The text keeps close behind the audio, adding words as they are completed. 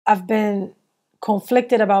I've been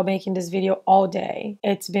conflicted about making this video all day.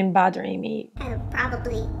 It's been bothering me. I'll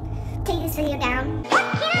probably take this video down.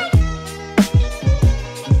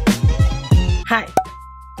 Hi,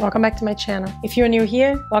 welcome back to my channel. If you're new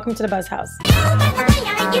here, welcome to the Buzz House.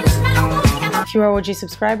 If you're an OG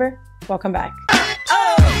subscriber, welcome back.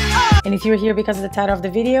 And if you're here because of the title of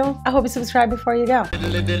the video, I hope you subscribe before you go.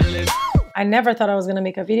 I never thought I was gonna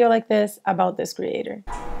make a video like this about this creator.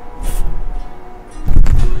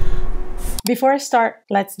 Before I start,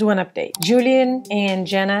 let's do an update. Julian and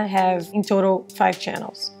Jenna have in total 5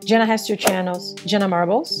 channels. Jenna has 2 channels, Jenna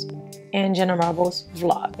Marbles and Jenna Marbles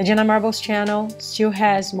Vlog. The Jenna Marbles channel still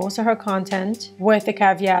has most of her content, with the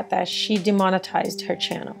caveat that she demonetized her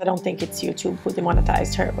channel. I don't think it's YouTube who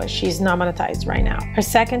demonetized her, but she's not monetized right now. Her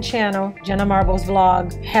second channel, Jenna Marbles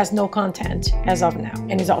Vlog, has no content as of now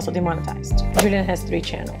and is also demonetized. Julian has 3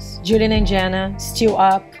 channels. Julian and Jenna still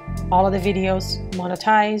up, all of the videos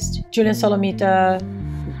monetized. Julian Solomita,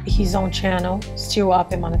 his own channel, still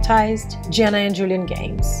up and monetized. Jenna and Julian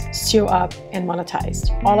Games, still up and monetized.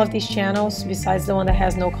 All of these channels, besides the one that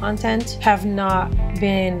has no content, have not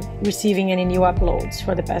been receiving any new uploads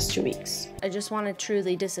for the past 2 weeks. I just want to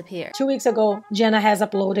truly disappear. 2 weeks ago, Jenna has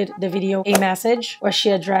uploaded the video A Message, where she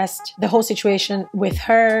addressed the whole situation with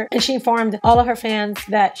her, and she informed all of her fans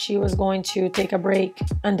that she was going to take a break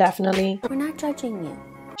indefinitely. We're not judging you.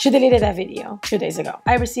 She deleted that video 2 days ago.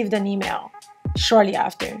 I received an email shortly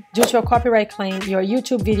after. Due to a copyright claim, your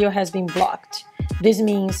YouTube video has been blocked. This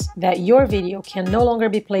means that your video can no longer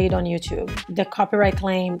be played on YouTube. The copyright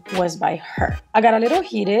claim was by her. I got a little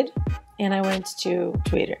heated and I went to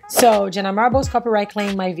Twitter. So Jenna Marbles copyright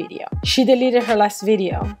claimed my video. She deleted her last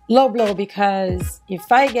video. Low blow, because if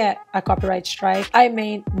I get a copyright strike, I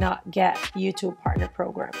may not get YouTube Partner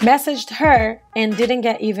Program. Messaged her and didn't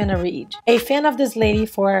get even a read. A fan of this lady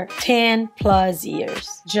for 10+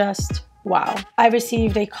 years. Just wow. I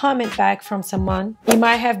received a comment back from someone. It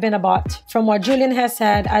might have been a bot. From what Julian has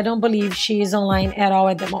said, I don't believe she is online at all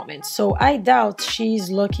at the moment. So I doubt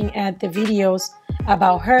she's looking at the videos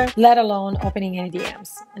about her, let alone opening any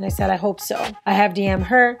DMs. And I said, I hope so. I have DM'd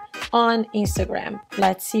her on Instagram.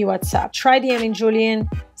 Let's see what's up. Try DMing Julian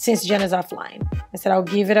since Jenna's offline. I said, I'll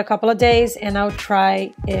give it a couple of days and I'll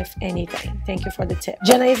try if anything. Thank you for the tip.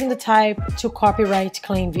 Jenna isn't the type to copyright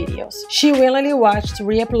claim videos. She willingly watched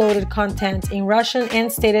re-uploaded content in Russian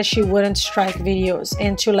and stated she wouldn't strike videos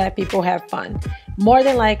and to let people have fun. More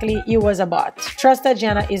than likely, it was a bot. Trust that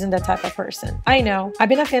Jenna isn't that type of person. I know. I've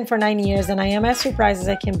been a fan for 9 years and I am as surprised as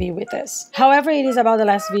I can be with this. However, it is about the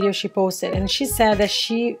last video she posted and she said that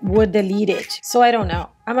she would delete it. So I don't know.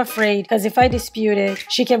 I'm afraid because if I dispute it,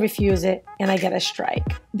 she can refuse it and I get a strike.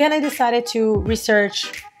 Then I decided to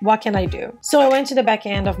research what can I do. So I went to the back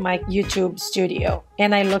end of my YouTube studio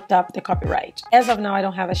and I looked up the copyright. As of now, I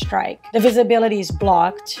don't have a strike. The visibility is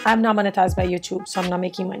blocked. I'm not monetized by YouTube, so I'm not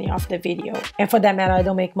making money off the video. And for that matter, I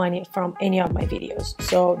don't make money from any of my videos.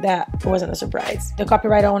 So that wasn't a surprise. The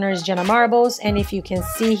copyright owner is Jenna Marbles. And if you can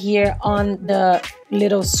see here on the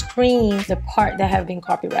little screen, the part that have been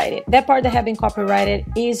copyrighted. That part that have been copyrighted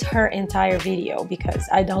is her entire video because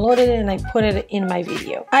I downloaded it and I put it in my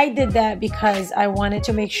video. I did that because I wanted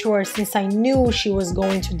to make sure, since I knew she was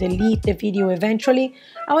going to delete the video eventually,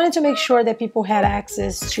 I wanted to make sure that people had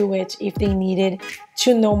access to it if they needed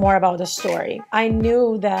to know more about the story. I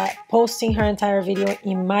knew that posting her entire video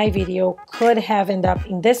in my video could have ended up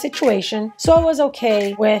in this situation, so I was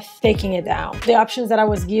okay with taking it down. The options that I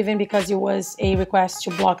was given, because it was a request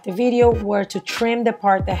to block the video, were to trim the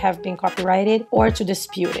part that have been copyrighted or to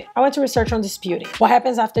dispute it. I went to research on disputing. What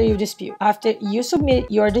happens after you dispute? After you submit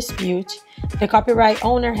your dispute, the copyright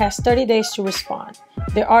owner has 30 days to respond.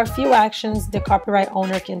 There are few actions the copyright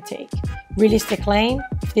owner can take. Release the claim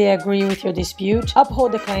if they agree with your dispute.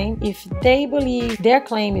 Uphold the claim. If they believe their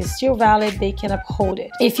claim is still valid, they can uphold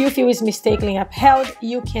it. If you feel it's mistakenly upheld,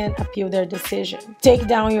 you can appeal their decision. Take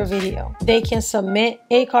down your video. They can submit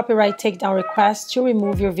a copyright takedown request to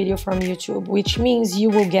remove your video from YouTube, which means you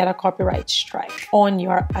will get a copyright strike on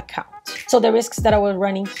your account. So the risks that I was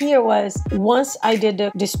running here was, once I did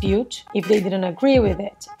the dispute, if they didn't agree with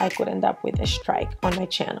it, I could end up with a strike on my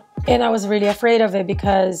channel. And I was really afraid of it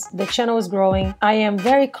because the channel was growing. I am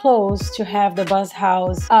very close to have the Buzz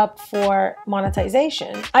House up for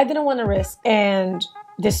monetization. I didn't want to risk and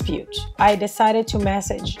dispute. I decided to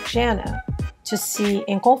message Jenna to see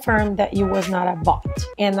and confirm that it was not a bot.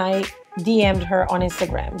 And I DM'd her on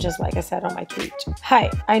Instagram, just like I said on my tweet. Hi,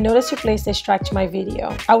 I noticed you placed a strike to my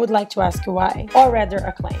video. I would like to ask you why, or rather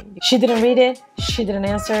a claim. She didn't read it, she didn't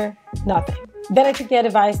answer, nothing. Then I took the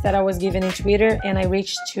advice that I was given in Twitter and I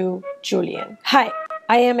reached to Julian. Hi,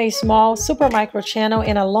 I am a small super micro channel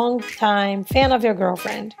and a long time fan of your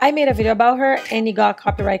girlfriend. I made a video about her and it got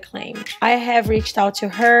copyright claimed. I have reached out to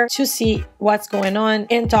her to see what's going on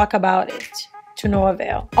and talk about it. To no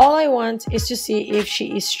avail. All I want is to see if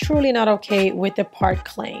she is truly not okay with the part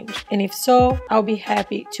claimed. And if so, I'll be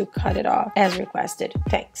happy to cut it off as requested.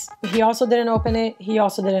 Thanks. He also didn't open it. He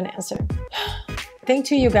also didn't answer. Thanks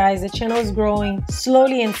to you guys, the channel is growing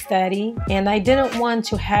slowly and steady, and I didn't want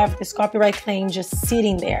to have this copyright claim just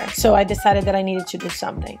sitting there. So I decided that I needed to do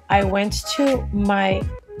something. I went to my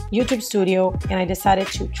YouTube studio and I decided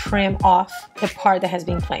to trim off the part that has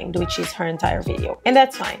been claimed, which is her entire video. And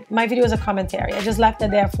that's fine. My video is a commentary. I just left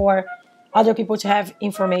it there for other people to have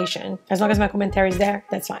information. As long as my commentary is there,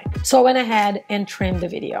 that's fine. So I went ahead and trimmed the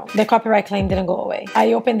video. The copyright claim didn't go away.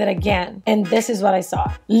 I opened it again and this is what I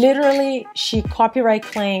saw. Literally, she copyright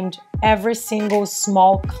claimed every single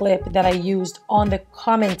small clip that I used on the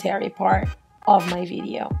commentary part of my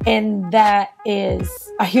video, and that is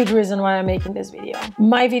a huge reason why I'm making this video.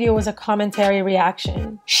 My video was a commentary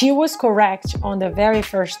reaction. She was correct on the very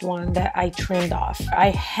first one that I trimmed off.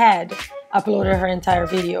 I had uploaded her entire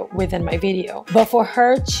video within my video, but for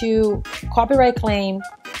her to copyright claim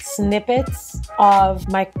snippets of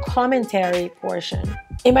my commentary portion,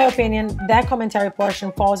 in my opinion, that commentary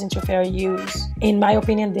portion falls into fair use. In my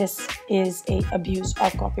opinion, this is an abuse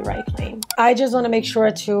of copyright claim. I just want to make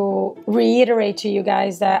sure to reiterate to you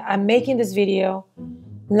guys that I'm making this video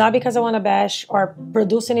not because I want to bash or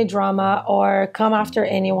produce any drama or come after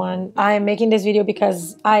anyone. I am making this video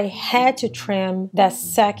because I had to trim that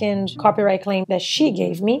second copyright claim that she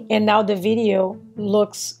gave me, and now the video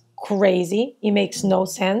looks crazy. It makes no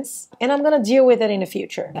sense. And I'm gonna deal with it in the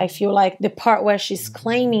future. I feel like the part where she's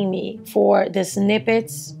claiming me for the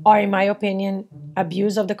snippets are, in my opinion,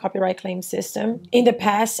 abuse of the copyright claim system. In the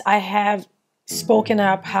past, I have spoken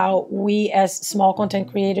up how we as small content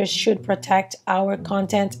creators should protect our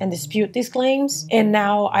content and dispute these claims. And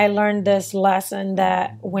now I learned this lesson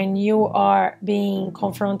that when you are being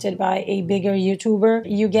confronted by a bigger YouTuber,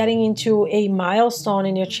 you're getting into a milestone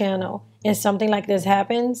in your channel and something like this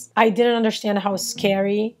happens, I didn't understand how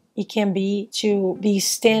scary it can be to be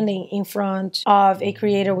standing in front of a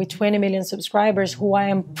creator with 20 million subscribers who I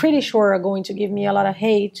am pretty sure are going to give me a lot of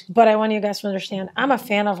hate. But I want you guys to understand, I'm a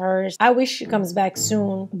fan of hers. I wish she comes back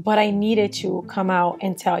soon, but I needed to come out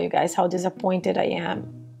and tell you guys how disappointed I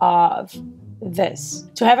am of this.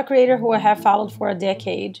 To have a creator who I have followed for a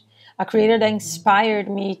decade, a creator that inspired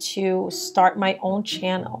me to start my own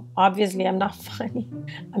channel. Obviously, I'm not funny.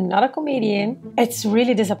 I'm not a comedian. It's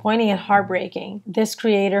really disappointing and heartbreaking. This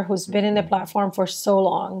creator who's been in the platform for so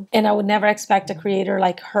long, and I would never expect a creator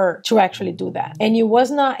like her to actually do that. And it was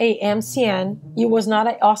not a MCN. It was not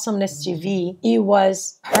an Awesomeness TV. It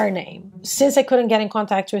was her name. Since I couldn't get in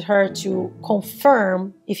contact with her to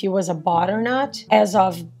confirm if it was a bot or not, as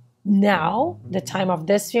of now, the time of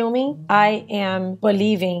this filming, I am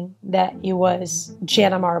believing that it was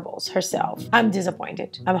Jenna Marbles herself. I'm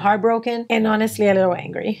disappointed. I'm heartbroken and honestly a little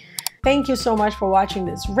angry. Thank you so much for watching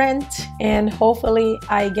this rant, and hopefully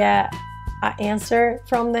I get an answer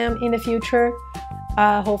from them in the future.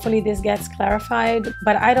 Hopefully this gets clarified,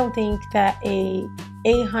 but I don't think that a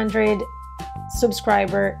 800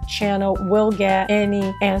 subscriber channel will get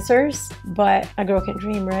any answers, but a girl can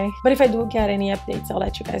dream, right? But if I do get any updates, I'll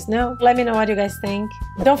let you guys know. Let me know what you guys think.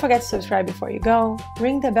 Don't forget to subscribe before you go.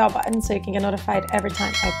 Ring the bell button so you can get notified every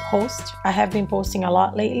time I post. I have been posting a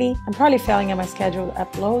lot lately. I'm probably failing at my scheduled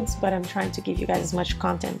uploads, but I'm trying to give you guys as much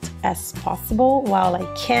content as possible while I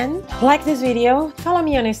can. Like this video, follow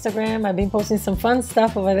me on Instagram. I've been posting some fun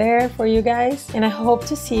stuff over there for you guys, and I hope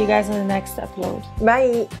to see you guys in the next upload.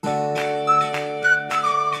 Bye!